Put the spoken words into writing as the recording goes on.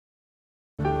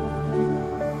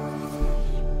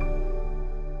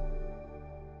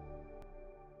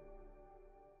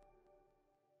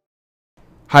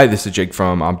Hi, this is Jake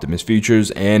from Optimus Futures,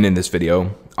 and in this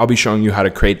video, I'll be showing you how to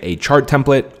create a chart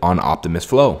template on Optimus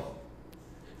Flow.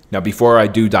 Now, before I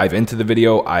do dive into the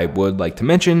video, I would like to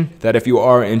mention that if you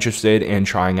are interested in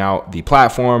trying out the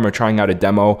platform or trying out a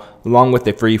demo along with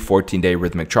a free 14-day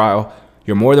rhythmic trial,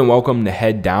 you're more than welcome to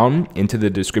head down into the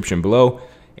description below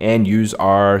and use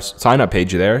our sign-up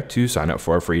page there to sign up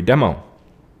for a free demo.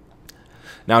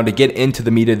 Now, to get into the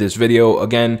meat of this video,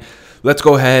 again, let's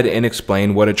go ahead and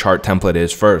explain what a chart template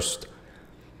is first.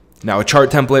 Now, a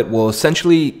chart template will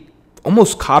essentially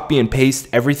almost copy and paste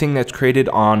everything that's created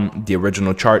on the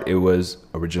original chart it was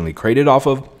originally created off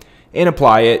of and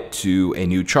apply it to a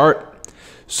new chart.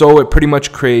 So it pretty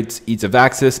much creates ease of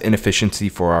access and efficiency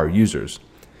for our users.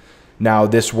 Now,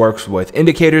 this works with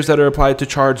indicators that are applied to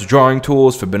charts, drawing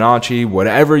tools, Fibonacci,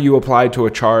 whatever you apply to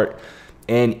a chart.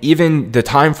 And even the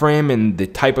time frame and the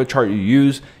type of chart you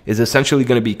use is essentially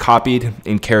going to be copied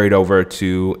and carried over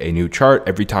to a new chart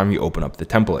every time you open up the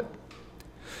template.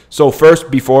 So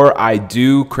first, before I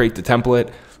do create the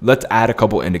template, let's add a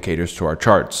couple indicators to our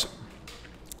charts.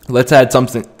 Let's add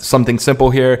something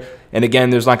simple here. And again,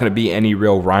 there's not going to be any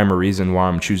real rhyme or reason why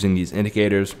I'm choosing these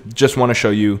indicators. Just want to show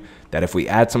you that if we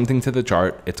add something to the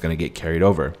chart, it's going to get carried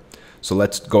over. So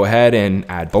let's go ahead and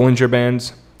add Bollinger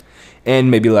Bands.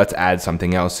 And maybe let's add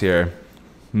something else here,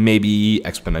 maybe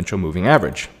exponential moving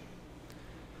average.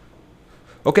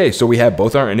 Okay, so we have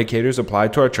both our indicators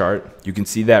applied to our chart. You can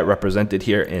see that represented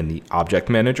here in the object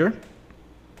manager.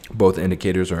 Both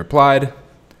indicators are applied.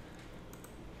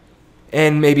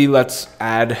 And maybe let's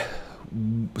add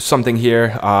something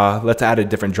here. Let's add a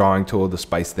different drawing tool to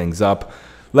spice things up.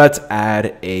 Let's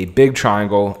add a big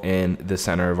triangle in the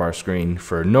center of our screen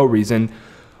for no reason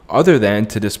other than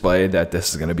to display that this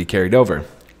is going to be carried over.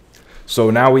 So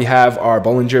now we have our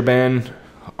Bollinger Band,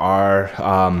 our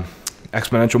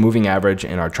exponential moving average,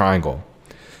 and our triangle.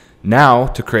 Now,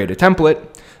 to create a template,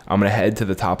 I'm going to head to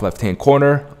the top left-hand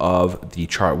corner of the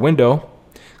chart window,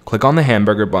 click on the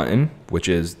hamburger button, which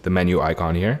is the menu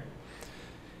icon here,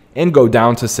 and go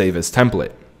down to Save as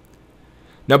Template.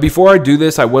 Now, before I do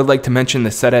this, I would like to mention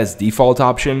the Set as Default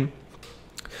option.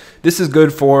 This is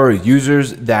good for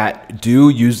users that do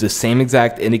use the same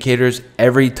exact indicators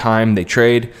every time they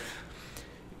trade.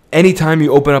 Anytime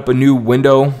you open up a new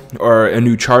window or a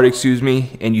new chart,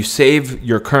 and you save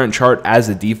your current chart as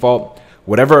a default,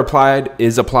 whatever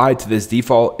is applied to this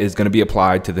default is going to be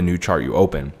applied to the new chart you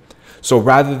open. So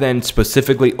rather than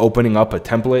specifically opening up a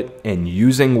template and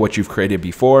using what you've created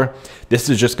before, this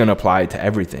is just going to apply to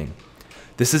everything.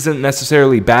 This isn't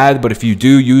necessarily bad, but if you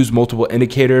do use multiple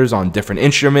indicators on different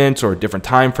instruments or different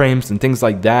time frames and things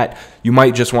like that, you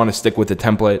might just want to stick with the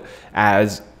template,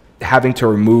 as having to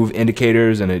remove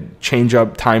indicators and change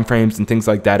up time frames and things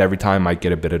like that every time might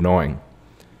get a bit annoying.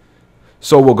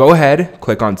 So we'll go ahead,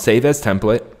 click on Save as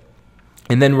Template,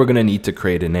 and then we're going to need to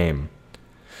create a name.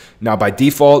 Now, by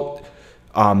default,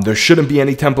 there shouldn't be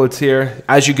any templates here.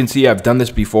 As you can see, I've done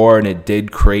this before and it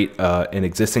did create an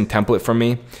existing template for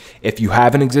me. If you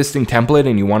have an existing template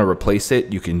and you want to replace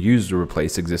it, you can use the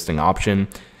Replace Existing option.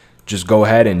 Just go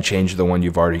ahead and change the one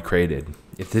you've already created.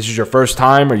 If this is your first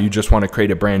time or you just want to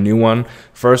create a brand new one,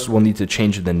 first we'll need to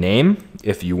change the name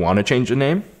if you want to change the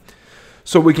name.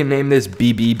 So we can name this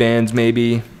BB Bands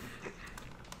maybe,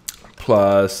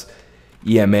 plus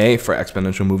EMA for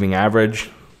exponential moving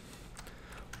average,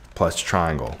 plus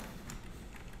triangle.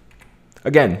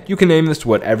 Again, you can name this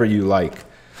whatever you like.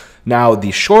 Now, the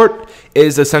short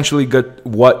is essentially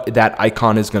what that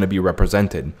icon is going to be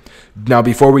represented. Now,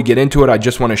 before we get into it, I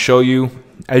just want to show you,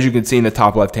 as you can see in the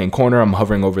top left-hand corner, I'm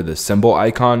hovering over the symbol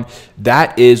icon.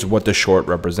 That is what the short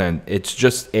represents. It's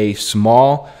just a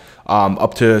small,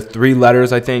 up to 3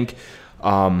 letters, I think,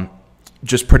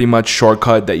 just pretty much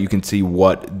shortcut that you can see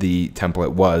what the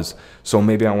template was. So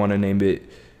maybe I want to name it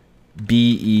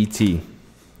BET,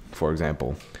 for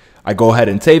example. I go ahead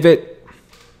and save it.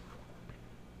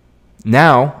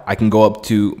 Now I can go up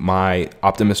to my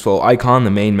Optimus Flow icon, the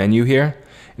main menu here.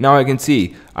 Now I can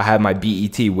see I have my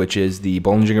BET, which is the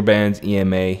Bollinger Bands,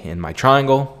 EMA, and my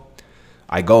triangle.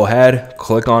 I go ahead,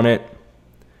 click on it,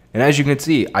 and as you can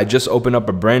see, I just opened up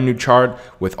a brand new chart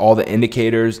with all the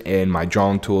indicators and my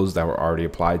drawing tools that were already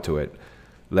applied to it.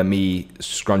 Let me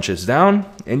scrunch this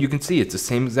down, and you can see it's the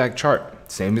same exact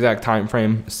chart, same exact time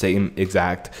frame, same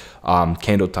exact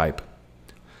candle type.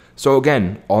 So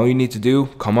again, all you need to do,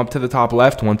 come up to the top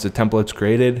left once the template's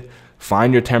created,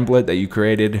 find your template that you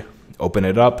created, open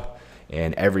it up,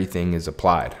 and everything is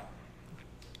applied.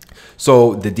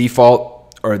 So the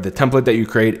default, or the template that you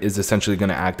create, is essentially going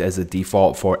to act as a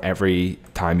default for every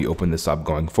time you open this up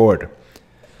going forward.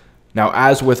 Now,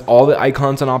 as with all the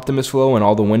icons on Optimus Flow and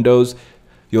all the windows,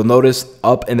 you'll notice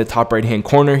up in the top right hand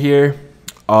corner here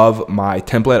of my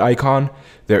template icon,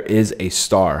 there is a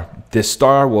star. This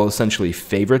star will essentially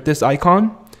favorite this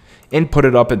icon and put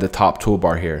it up at the top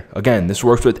toolbar here. Again, this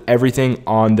works with everything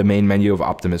on the main menu of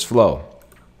Optimus Flow.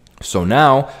 So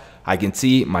now I can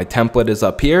see my template is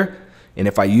up here. And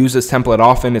if I use this template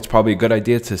often, it's probably a good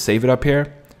idea to save it up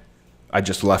here. I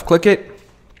just left click it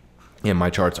and my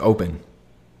chart's open.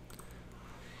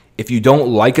 If you don't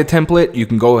like a template, you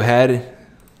can go ahead,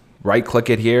 right click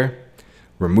it here,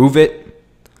 remove it.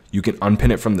 You can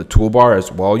unpin it from the toolbar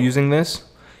as well using this,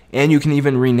 and you can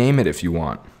even rename it if you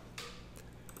want.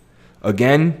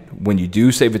 Again, when you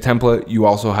do save a template, you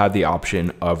also have the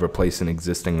option of replace an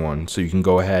existing one. So you can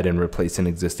go ahead and replace an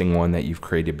existing one that you've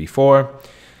created before.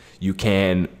 You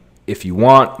can, if you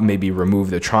want, maybe remove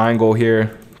the triangle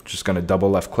here. Just gonna double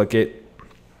left click it,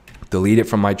 delete it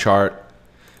from my chart,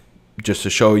 just to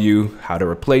show you how to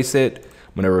replace it.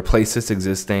 I'm gonna replace this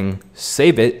existing,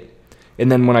 save it,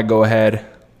 and then when I go ahead,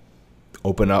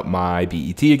 open up my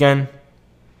BET again,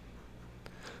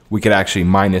 we could actually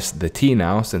minus the T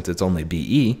now since it's only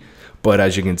BE, but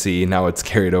as you can see, now it's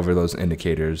carried over those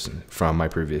indicators from my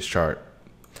previous chart.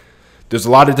 There's a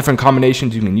lot of different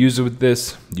combinations you can use with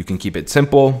this. You can keep it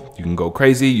simple, you can go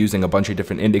crazy using a bunch of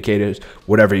different indicators,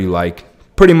 whatever you like.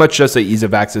 Pretty much just an ease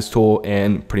of access tool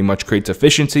and pretty much creates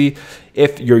efficiency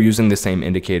if you're using the same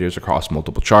indicators across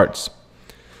multiple charts.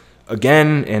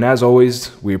 Again, and as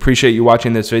always, we appreciate you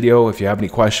watching this video. If you have any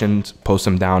questions, post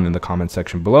them down in the comment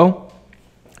section below.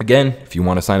 Again, if you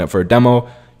want to sign up for a demo,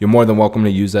 you're more than welcome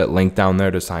to use that link down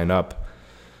there to sign up.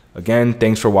 Again,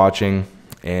 thanks for watching,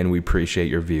 and we appreciate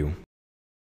your view.